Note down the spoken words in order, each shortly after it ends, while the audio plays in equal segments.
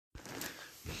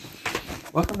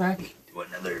Welcome back to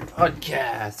another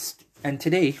podcast. And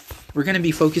today we're going to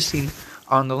be focusing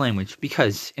on the language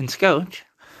because in Scout,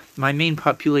 my main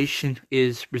population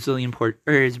is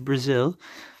Brazil.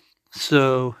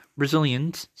 So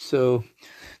Brazilians. So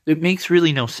it makes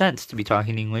really no sense to be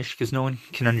talking English because no one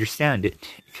can understand it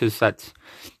because that's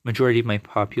majority of my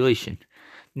population.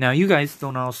 Now, you guys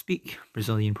don't all speak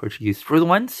Brazilian Portuguese. For the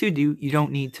ones who do, you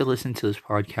don't need to listen to this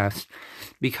podcast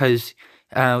because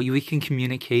we can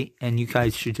communicate and you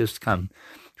guys should just come.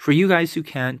 For you guys who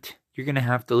can't, you're going to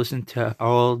have to listen to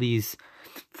all these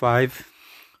five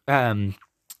to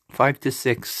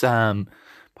six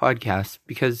podcasts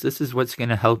because this is what's going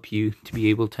to help you to be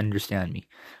able to understand me.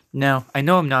 Now, I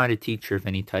know I'm not a teacher of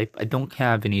any type. I don't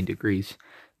have any degrees.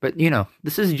 But,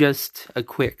 this is just a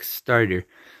quick starter.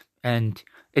 And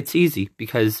it's easy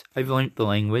because I've learned the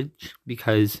language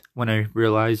because when I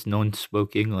realized no one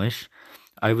spoke English,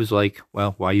 I was like,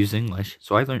 well, why use English?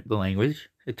 So I learned the language.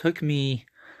 It took me,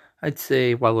 I'd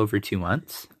say, well over 2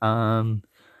 months. I'm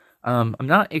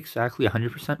not exactly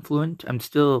 100% fluent. I'm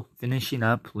still finishing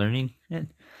up learning it.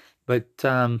 But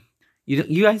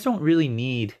you guys don't really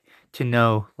need to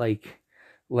know like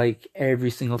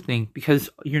every single thing because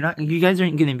you guys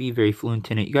aren't going to be very fluent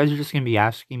in it. You guys are just going to be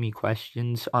asking me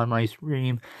questions on my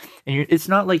stream, and it's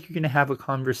not like you're going to have a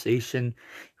conversation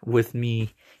with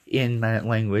me in that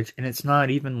language, and it's not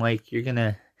even like you're going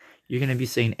to be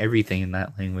saying everything in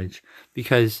that language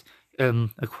because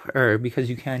because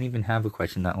you can't even have a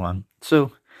question that long.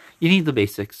 So you need the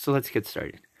basics. So let's get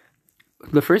started.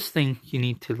 The first thing you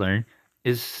need to learn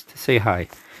is to say hi.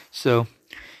 So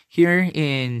here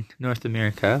in North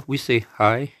America, we say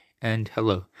hi and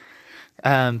hello.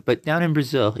 But down in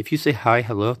Brazil, if you say hi,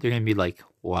 hello, they're going to be like,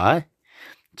 what?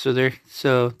 So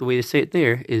the way to say it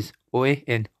there is oi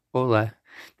and hola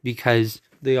because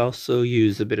they also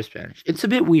use a bit of Spanish. It's a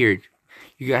bit weird.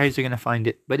 You guys are going to find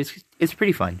it, but it's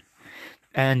pretty fun.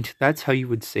 And that's how you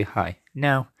would say hi.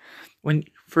 Now, when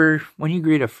you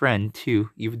greet a friend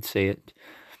too, you would say it.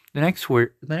 The next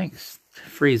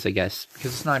phrase, I guess,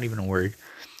 because it's not even a word,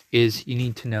 is you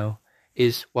need to know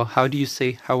is, well, how do you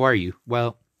say how are you?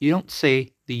 Well, you don't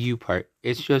say the you part.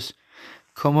 It's just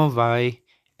como vai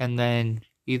and then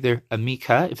either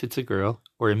amica if it's a girl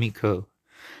or amico.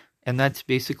 And that's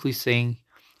basically saying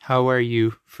how are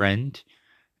you, friend?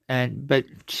 But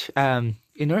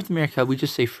in North America we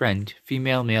just say friend.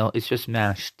 Female, male, it's just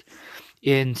mashed.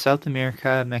 In South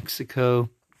America, Mexico,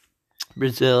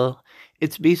 Brazil,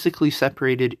 it's basically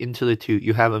separated into the two.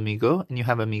 You have amigo and you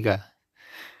have amiga.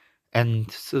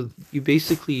 And so you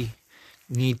basically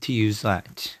need to use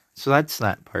that. So that's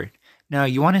that part. Now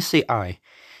you want to say I.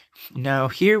 Now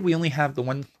here we only have the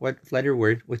one letter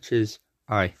word, which is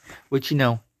I. Which,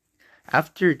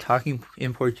 after talking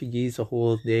in Portuguese a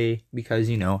whole day, because,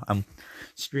 I'm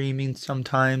streaming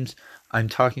sometimes, I'm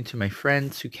talking to my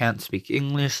friends who can't speak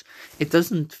English, it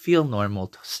doesn't feel normal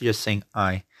to just saying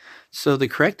I. So the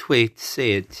correct way to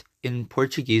say it in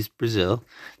Portuguese Brazil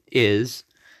is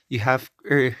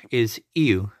is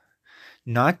eu,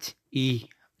 not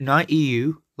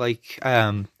eu like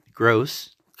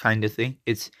gross kind of thing.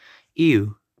 It's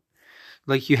eu.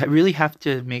 Like you really have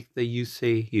to make the you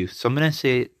say you. So I'm gonna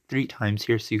say it 3 times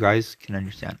here so you guys can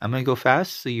understand. I'm gonna go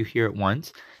fast so you hear it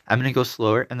once. I'm gonna go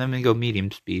slower and then I'm gonna go medium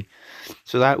speed,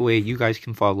 so that way you guys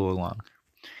can follow along.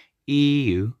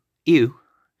 Eu, eu,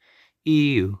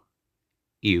 eu,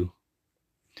 eu.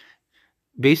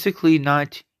 Basically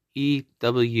not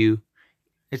EW.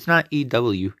 It's not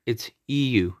EW, it's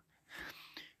EU.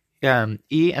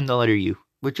 E and the letter U,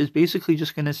 which is basically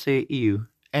just going to say EU.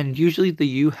 And usually the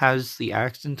U has the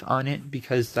accent on it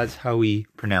because that's how we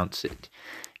pronounce it.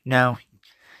 Now,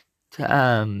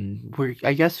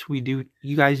 I guess we do,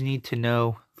 you guys need to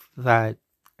know that,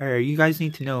 or you guys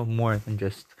need to know more than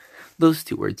just those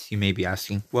 2 words. You may be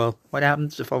asking, well, what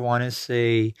happens if I want to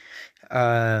say,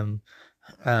 a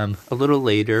little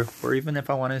later, or even if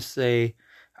I want to say,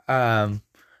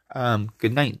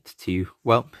 good night to you?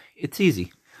 Well, it's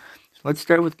easy. Let's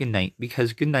start with good night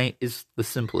because good night is the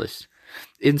simplest.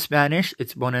 In Spanish,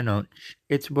 it's buena noche.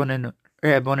 It's buena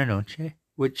noche,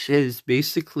 which is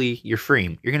basically your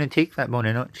frame. You're going to take that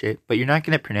buena noche, but you're not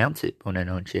going to pronounce it buena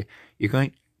noche. You're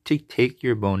going to take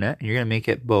your bona and you're going to make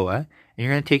it boa, and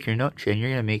you're going to take your noche and you're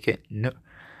going to make it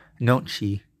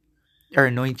noche or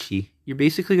noichi. You're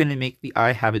basically going to make the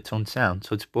I have its own sound,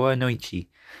 so it's boa noichi,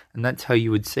 and that's how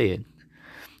you would say it.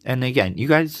 And again, you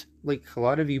guys, like a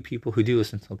lot of you people who do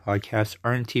listen to the podcast,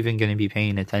 aren't even going to be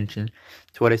paying attention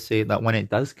to what I say, that when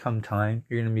it does come time,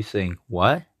 you're going to be saying,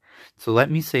 what? So let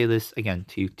me say this again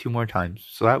to you 2 more times,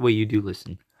 so that way you do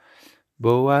listen.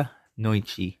 Boa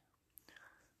noite.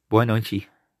 Boa noite.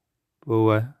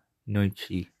 boa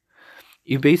noite.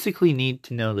 You basically need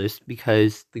to know this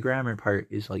because the grammar part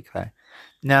is like that.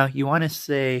 Now, you want to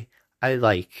say I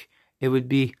like. It would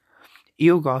be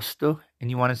io gosto,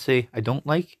 and you want to say I don't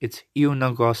like. It's io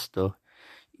non gosto.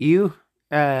 Io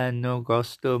no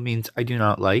gosto means I do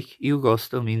not like. Io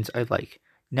gosto means I like.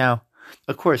 Now,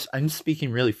 of course, I'm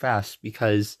speaking really fast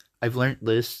because I've learned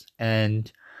this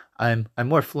and I'm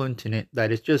more fluent in it.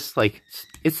 That it's like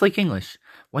English.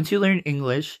 Once you learn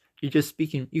English, you're just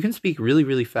speaking. You can speak really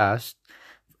really fast,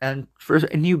 and for a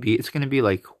newbie, it's gonna be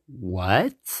like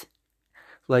what?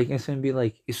 Like it's gonna be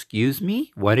like, excuse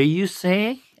me, what are you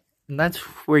saying? And that's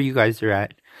where you guys are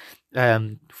at.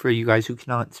 For you guys who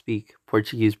cannot speak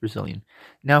Portuguese Brazilian.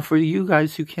 Now, for you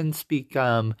guys who can speak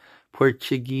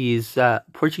Portuguese,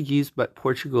 but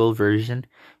Portugal version,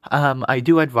 I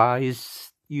do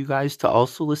advise you guys to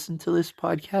also listen to this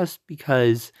podcast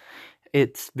because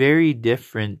it's very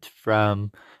different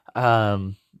from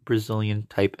Brazilian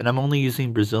type, and I'm only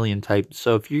using Brazilian type.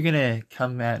 So if you're gonna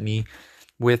come at me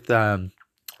with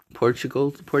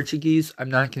Portuguese, I'm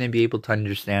not gonna be able to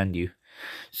understand you.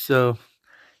 So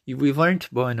we've learned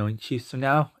boa noite. So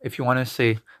now, if you want to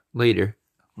say later,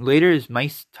 later is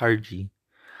mais tarde.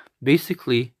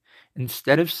 Basically,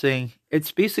 instead of saying,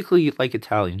 it's basically like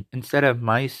Italian. Instead of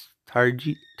mais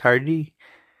tarde,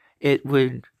 it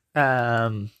would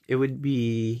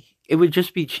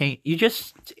just be changed.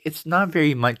 It's not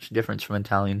very much difference from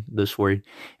Italian, this word.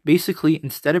 Basically,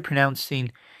 instead of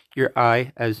pronouncing your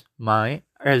I as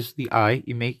the I,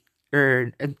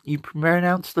 you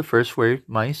pronounce the first word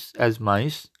mice as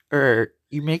mice, or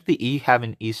you make the E have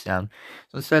an E sound.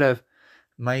 So instead of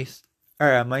mice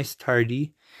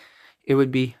tardi, it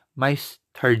would be mice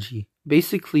targi.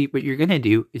 Basically, what you're gonna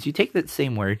do is you take that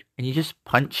same word and you just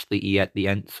punch the E at the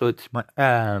end, so it's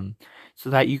so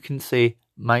that you can say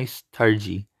mice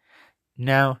targi.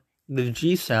 Now, the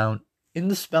G sound in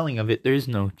the spelling of it, there is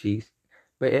no G,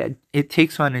 but it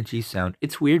takes on a G sound.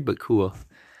 It's weird but cool.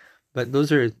 But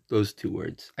those are those two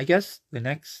words. I guess the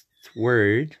next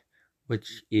word,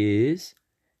 which is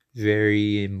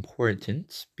very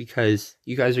important because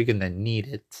you guys are gonna need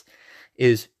it,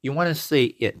 is you want to say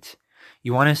it.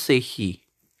 You want to say he.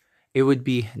 It would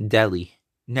be deli.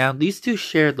 Now these two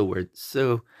share the word.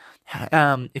 So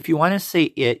if you want to say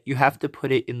it, you have to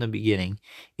put it in the beginning.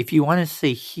 If you want to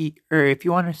say he,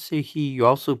 you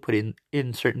also put it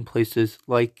in certain places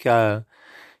like deli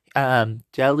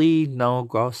no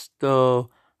gosto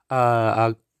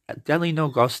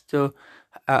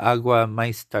agua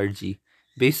mais tarde.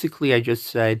 Basically, I just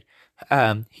said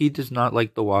he does not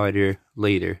like the water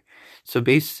later. So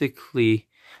basically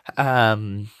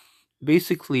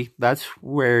that's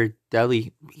where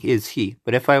deli is he.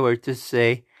 But if I were to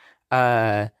say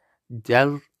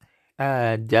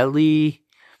deli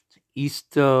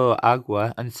isto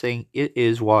agua, I'm saying it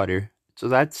is water. So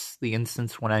that's the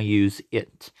instance when I use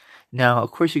it. Now,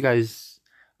 of course, you guys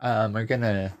are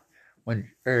gonna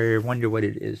wonder what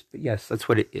it is, but yes, that's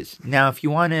what it is. Now, if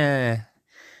you wanna,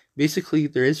 basically,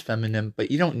 there is feminine, but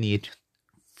you don't need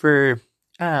for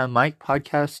my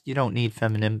podcast. You don't need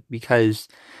feminine because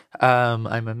I'm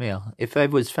a male. If I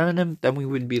was feminine, then we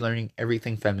would be learning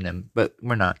everything feminine, but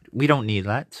we're not. We don't need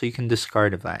that, so you can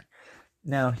discard of that.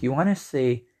 Now, you want to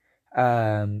say.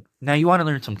 Now you want to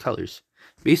learn some colors.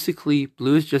 Basically,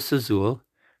 blue is just azul,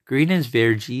 green is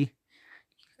verde,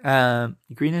 and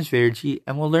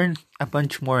we'll learn a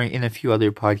bunch more in a few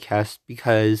other podcasts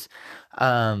because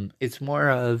it's more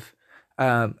of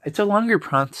it's a longer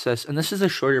process, and this is a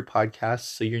shorter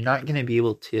podcast, so you're not going to be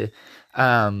able to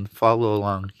follow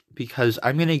along because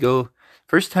I'm going to go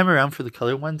first time around for the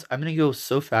color ones. I'm going to go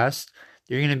so fast.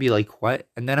 You're going to be like, what?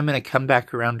 And then I'm going to come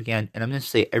back around again, and I'm going to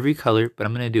say every color, but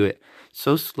I'm going to do it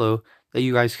so slow that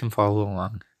you guys can follow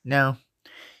along. Now,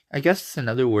 I guess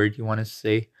another word you want to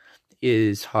say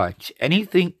is hot.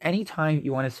 Anytime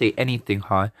you want to say anything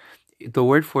hot, the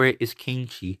word for it is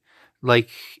quente. Like,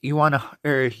 you want to,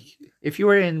 or if you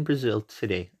were in Brazil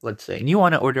today, let's say, and you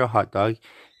want to order a hot dog,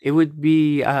 it would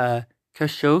be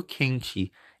cachorro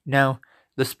quente. Now,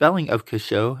 the spelling of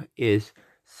cachorro is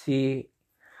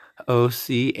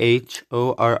Ochorro,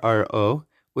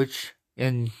 which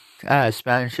in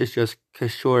Spanish is just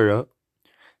cachorro,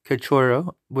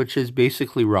 which is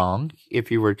basically wrong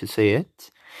if you were to say it.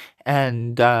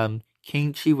 And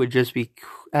quente would just be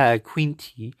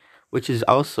quinte, which is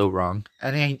also wrong.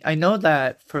 And I know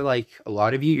that for like a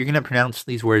lot of you, you're gonna pronounce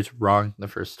these words wrong the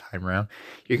first time around.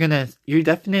 You're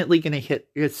definitely gonna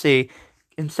say,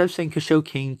 instead of saying cachorro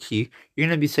quente, you're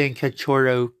gonna be saying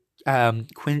cachorro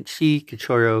quincy,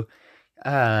 cachorro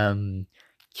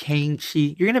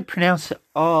Kenshi. You're gonna pronounce it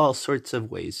all sorts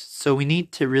of ways. So we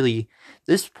need to really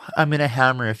I'm gonna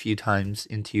hammer a few times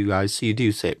into you guys so you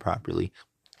do say it properly.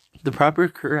 The proper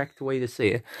correct way to say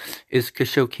it is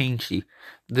Kasho Kenshi.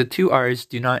 The two R's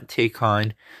do not take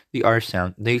on the R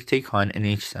sound, they take on an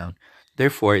H sound.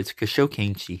 Therefore, it's Kasho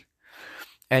Kenshi.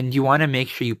 And you want to make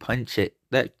sure you punch it.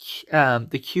 The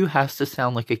Q has to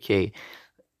sound like a K.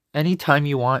 Anytime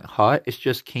you want hot, it's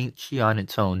just Kenshi on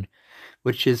its own,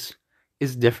 which is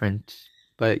different,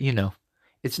 but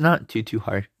it's not too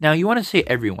hard. Now you want to say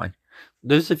everyone.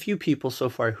 There's a few people so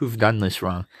far who've done this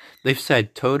wrong. They've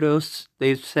said todos.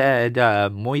 They've said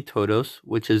muy todos,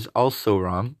 which is also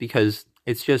wrong because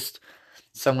it's just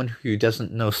someone who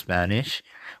doesn't know Spanish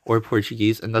or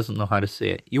Portuguese and doesn't know how to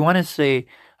say it. You want to say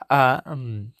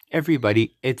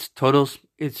everybody. It's todos.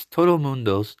 It's todo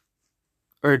mundos.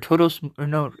 Or todos, or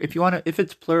no, if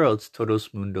it's plural, it's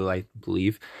todos mundo, I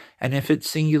believe. And if it's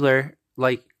singular,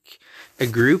 like a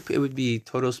group, it would be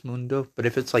todos mundo. But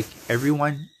if it's like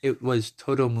everyone, it was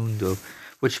todo mundo,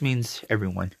 which means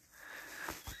everyone.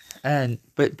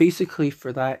 But basically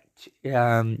for that,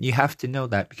 you have to know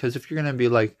that, because if you're going to be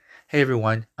like, hey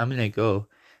everyone, I'm going to go,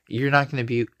 you're not going to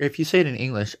be, if you say it in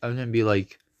English, I'm going to be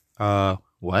like,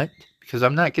 what? Because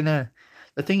I'm not going to,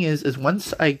 the thing is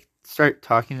once I start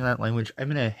talking in that language, I'm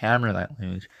gonna hammer that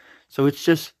language. So it's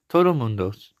just todo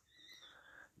mundos,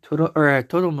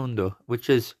 todo mundo, which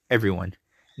is everyone.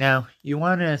 Now you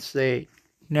want to say,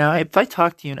 now if I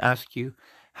talk to you and ask you,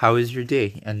 how is your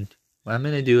day? And I'm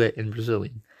gonna do it in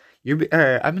Brazilian.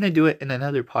 I'm gonna do it in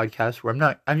another podcast where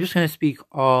I'm just gonna speak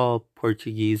all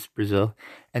Portuguese Brazil,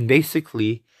 and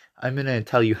basically I'm gonna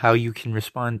tell you how you can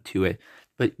respond to it.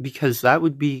 But because that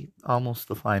would be almost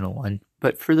the final one.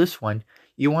 But for this one,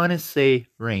 you want to say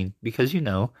rain, because it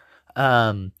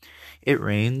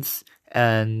rains,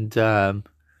 and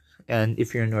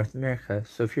if you're in North America,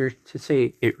 so if you're to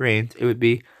say it rains, it would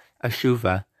be a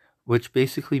chuva, which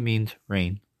basically means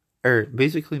rain, or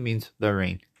basically means the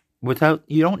rain.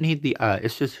 You don't need the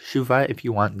it's just chuva if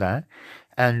you want that.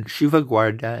 And chuva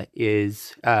guarda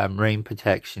is rain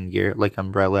protection gear, like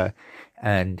umbrella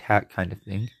and hat kind of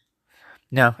thing.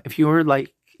 Now, if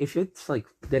it's like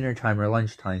dinner time or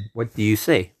lunchtime, what do you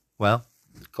say? Well,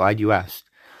 glad you asked.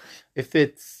 If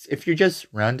you're just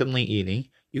randomly eating,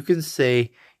 you can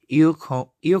say eu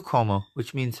como,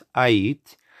 which means I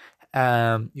eat.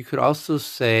 You could also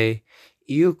say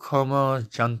eu como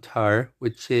jantar,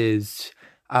 which is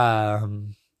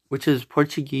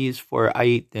Portuguese for I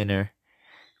eat dinner.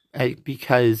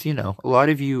 Because a lot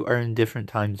of you are in different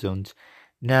time zones.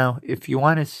 Now, if you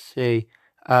want to say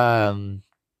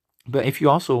but if you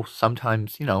also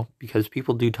sometimes, because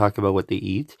people do talk about what they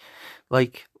eat,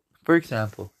 like, for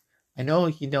example, I know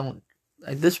you don't,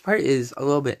 this part is a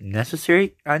little bit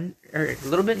necessary, or a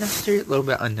little bit necessary, a little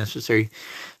bit unnecessary,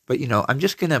 but, I'm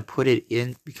just going to put it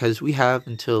in because we have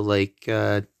until,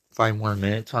 5 more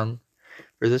minutes for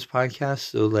this podcast,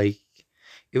 so,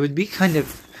 it would be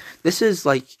this is,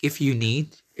 if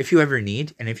you ever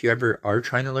need, and if you ever are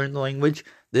trying to learn the language,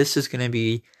 this is going to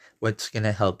be what's going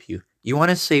to help you. You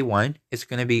want to say one, it's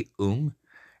going to be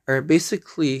or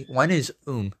basically one is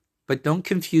but don't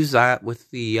confuse that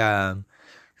with the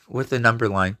number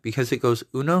line, because it goes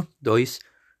uno, dos,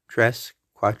 tres,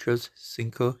 cuatro,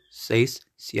 cinco, seis,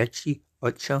 siete,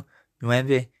 ocho,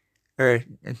 nueve, or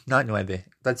not nueve,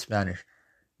 that's Spanish.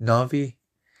 Novi,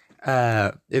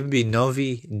 it would be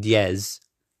novi, diez.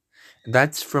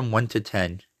 That's from 1 to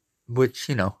 10, which,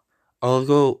 I'll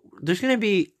go, there's going to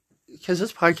be, because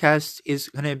this podcast is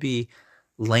going to be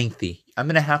lengthy, I'm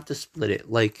going to have to split it.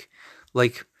 Like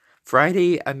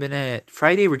Friday,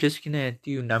 we're just going to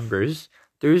do numbers.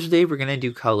 Thursday, we're going to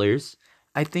do colors.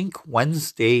 I think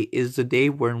Wednesday is the day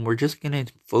when we're just going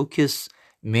to focus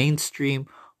mainstream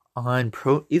on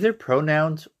either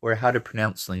pronouns or how to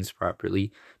pronounce things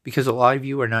properly, because a lot of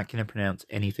you are not going to pronounce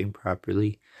anything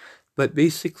properly. But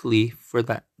basically, for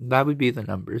that would be the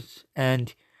numbers.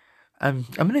 And I'm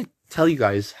going to tell you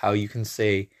guys how you can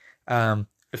say a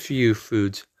few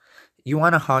foods. You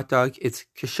want a hot dog, it's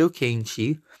kasho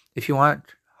kenchi. If you want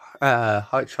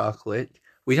hot chocolate,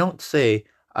 we don't say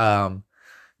hot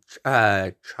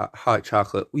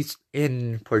chocolate.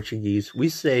 In Portuguese, we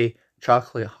say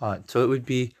chocolate hot. So it would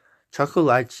be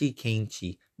chocolate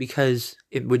quente, because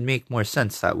it would make more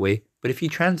sense that way. But if you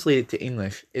translate it to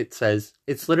English, it says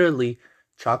it's literally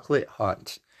chocolate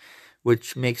hot,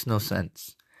 which makes no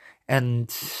sense. And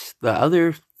the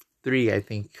other 3 I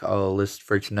think I'll list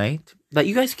for tonight that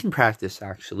you guys can practice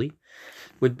actually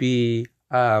would be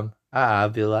a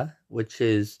avila, which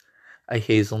is a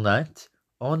hazelnut,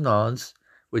 o noz,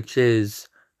 which is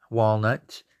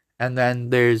walnut, and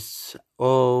then there's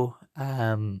O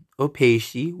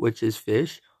peixe, which is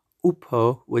fish.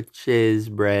 Upo, which is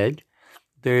bread.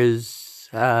 There's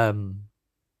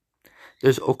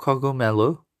there's o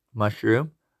cogumelo,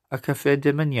 mushroom. A café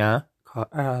de manhã,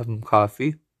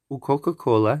 coffee. O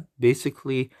Coca-Cola,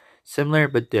 basically similar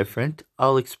but different.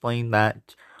 I'll explain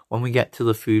that when we get to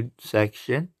the food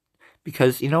section.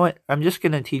 Because you know what? I'm just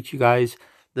gonna teach you guys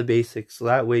the basics so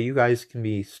that way you guys can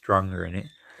be stronger in it.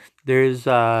 There's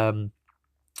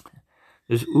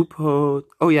Upo.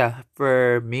 Oh yeah,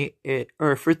 for me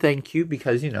or for thank you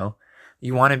because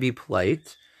you want to be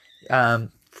polite. To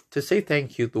say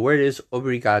thank you, the word is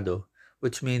obrigado,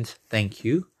 which means thank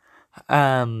you.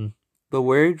 The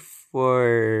word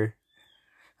for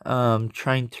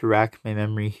trying to rack my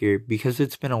memory here because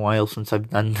it's been a while since I've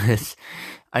done this.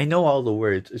 I know all the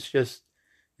words. It's just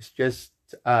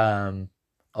all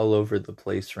over the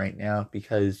place right now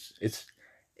because it's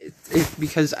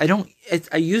because I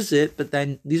use it, but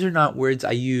then these are not words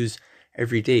I use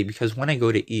every day because when I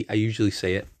go to eat I usually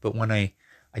say it, but when I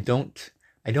don't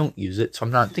use it, so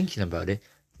I'm not thinking about it.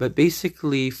 But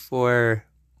basically for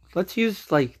let's use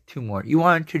like two more. You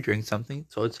want to drink something,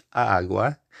 so it's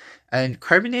agua. And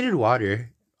carbonated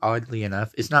water, oddly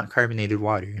enough, is not carbonated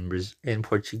water in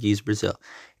Portuguese Brazil.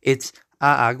 It's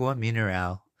água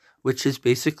mineral, which is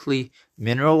basically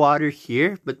mineral water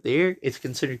here, but there it's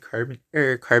considered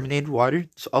carbonated water.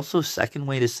 It's also a second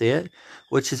way to say it,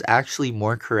 which is actually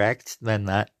more correct than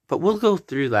that. But we'll go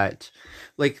through that.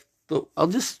 Like I'll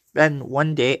just spend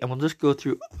one day and we'll just go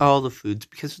through all the foods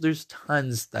because there's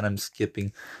tons that I'm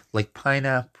skipping, like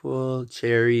pineapple,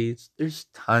 cherries. There's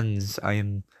tons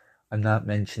I'm not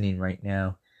mentioning right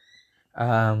now.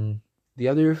 The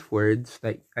other words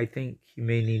that I think you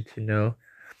may need to know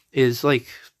is or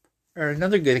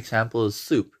another good example is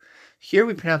soup. Here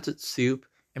we pronounce it soup.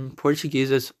 In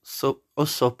Portuguese, it's o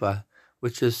sopa,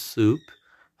 which is soup.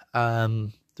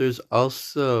 There's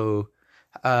also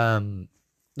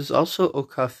o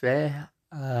café.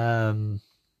 I'm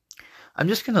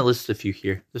just gonna list a few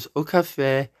here. There's o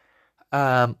café,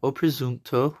 o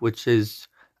presunto, which is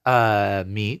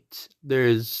meat.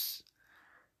 There's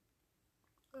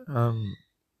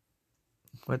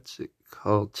what's it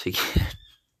called again?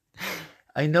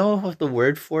 I know the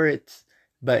word for it,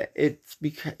 but it's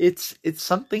because it's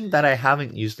something that I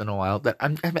haven't used in a while. That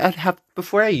I'd have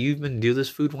before I even do this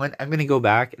food one. I'm gonna go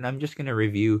back and I'm just gonna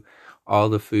review all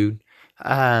the food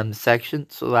section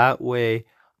so that way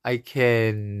I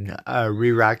can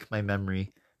re-rack my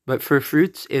memory. But for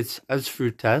fruits, it's as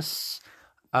frutas,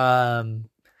 and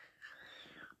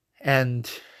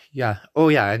yeah. Oh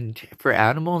yeah, and for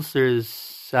animals,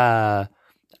 there's a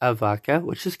vaca,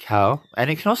 which is cow, and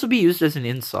it can also be used as an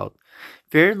insult.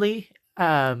 Fairly,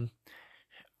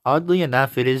 oddly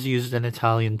enough, it is used in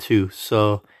Italian too.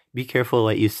 So be careful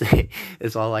what you say.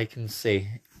 Is all I can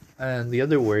say. And the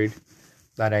other word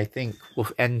that I think will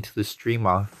end the stream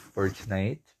off for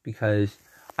tonight because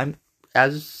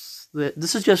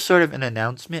this is just sort of an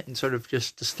announcement and sort of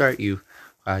just to start you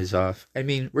guys off. I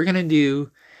mean, we're gonna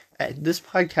do. This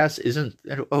podcast isn't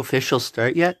an official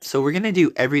start yet, so we're gonna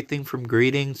do everything from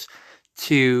greetings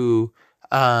to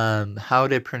how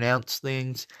to pronounce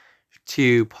things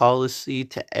to policy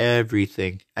to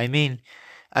everything. I mean,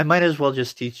 I might as well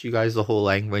just teach you guys the whole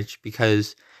language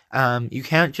because you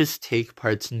can't just take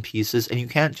parts and pieces and you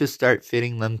can't just start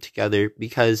fitting them together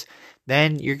because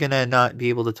then you're gonna not be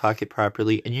able to talk it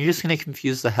properly and you're just gonna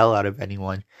confuse the hell out of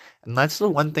anyone. And that's the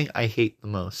one thing I hate the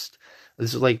most.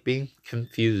 It's like being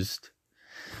confused.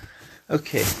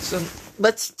 Okay, so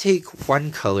let's take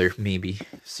one color maybe.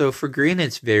 So for green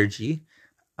it's verde.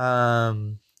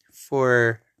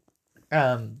 For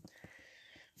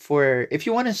if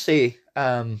you want to say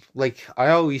like I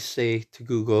always say to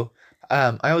Google,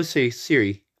 I always say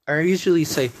Siri. I usually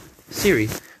say Siri,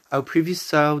 a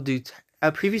previsão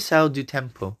do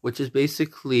tempo, which is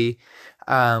basically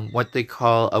what they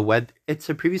call a weather. It's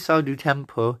a previsão do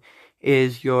tempo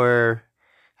is your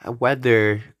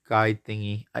weather guide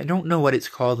thingy. I don't know what it's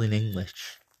called in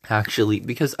English actually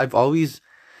because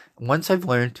once I've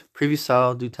learned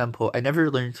previsão do tempo, I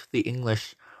never learned the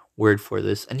English word for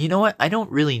this. And you know what? I don't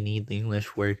really need the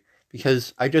English word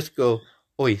because I just go,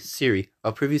 "Oi, Siri,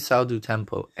 a previsão do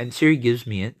tempo," and Siri gives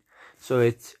me it. So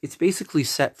it's basically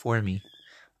set for me.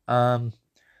 The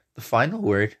final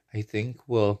word I think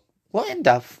we'll end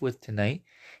up with tonight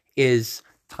is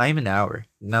time and hour.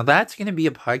 Now that's going to be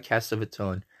a podcast of its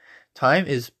own. Time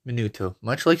is minuto,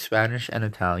 much like Spanish and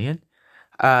Italian.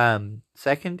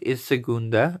 Second is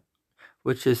segunda,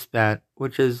 which is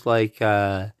like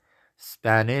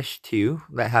Spanish too,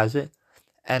 that has it.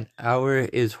 And hour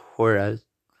is horas,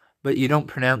 but you don't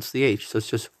pronounce the H, so it's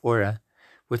just hora.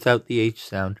 without the H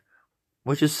sound,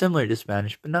 which is similar to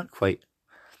Spanish, but not quite.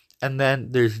 And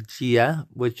then there's dia,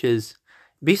 which is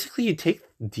basically you take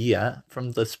dia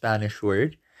from the Spanish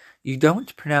word. You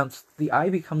don't pronounce the I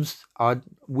becomes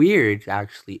weird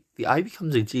actually. The I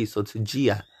becomes a G, so it's a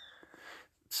gia.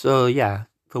 So yeah,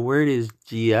 the word is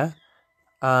gia.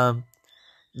 Um,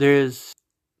 there's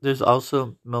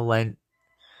also millennial,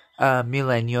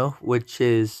 which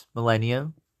is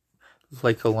millennium. It's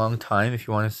like a long time if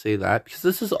you want to say that, because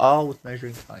this is all with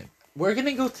measuring time. We're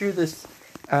gonna go through this.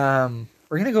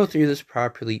 We're gonna go through this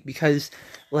properly because,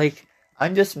 like,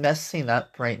 I'm just messing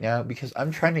up right now because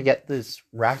I'm trying to get this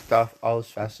racked off all as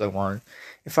fast as I want.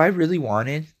 If I really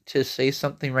wanted to say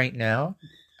something right now,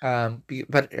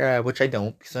 but which I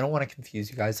don't because I don't want to confuse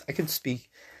you guys. I could speak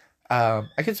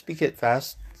it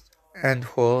fast and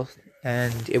whole,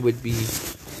 and it would be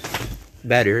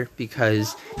better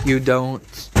because you don't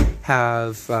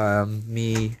have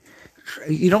me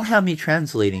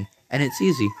translating, and it's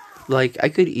easy. Like, I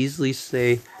could easily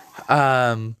say,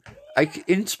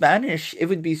 in Spanish,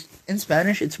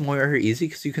 it's more easy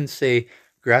because you can say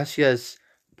gracias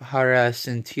para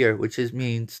sentir, which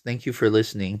means thank you for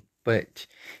listening. But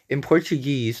in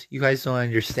Portuguese, you guys don't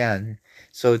understand,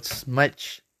 so it's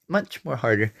much more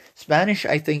harder. Spanish,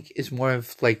 I think, is more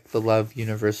of like the love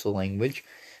universal language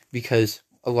because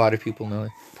a lot of people know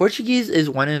it. Portuguese is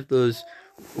one of those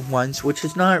ones which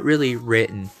is not really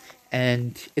written,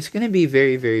 and it's going to be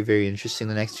very, very, very interesting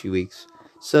the next few weeks.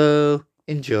 So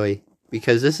enjoy,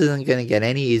 because this isn't going to get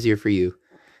any easier for you.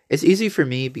 It's easy for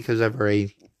me because I've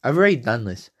already done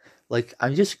this. Like,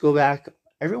 I'm just go back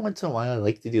every once in a while. I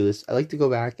like to do this. I like to go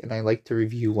back and I like to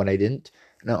review what I didn't,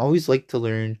 and I always like to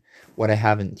learn what I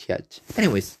haven't yet.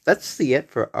 Anyways, that's it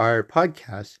for our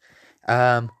podcast.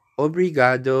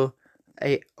 Obrigado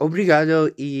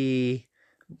y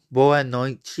boa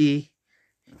noite.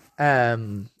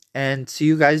 And see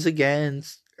you guys again.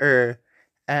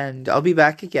 And I'll be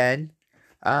back again.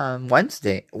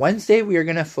 Wednesday. Wednesday we are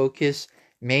gonna focus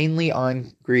mainly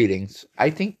on greetings. I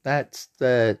think that's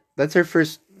our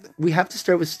first. We have to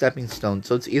start with stepping stones.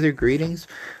 So it's either greetings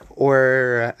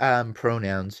or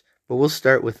pronouns. But we'll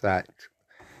start with that,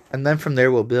 and then from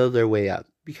there we'll build our way up.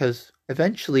 Because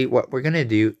eventually, what we're gonna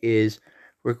do is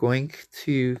we're going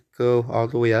to go all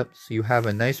the way up, so you have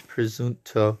a nice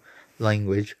presunto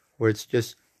language where it's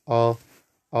just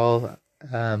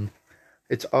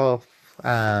it's all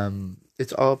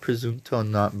presunto,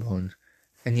 not bone.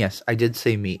 And yes, I did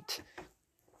say meat.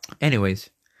 Anyways,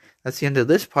 that's the end of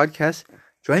this podcast.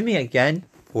 Join me again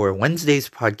for Wednesday's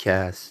podcast.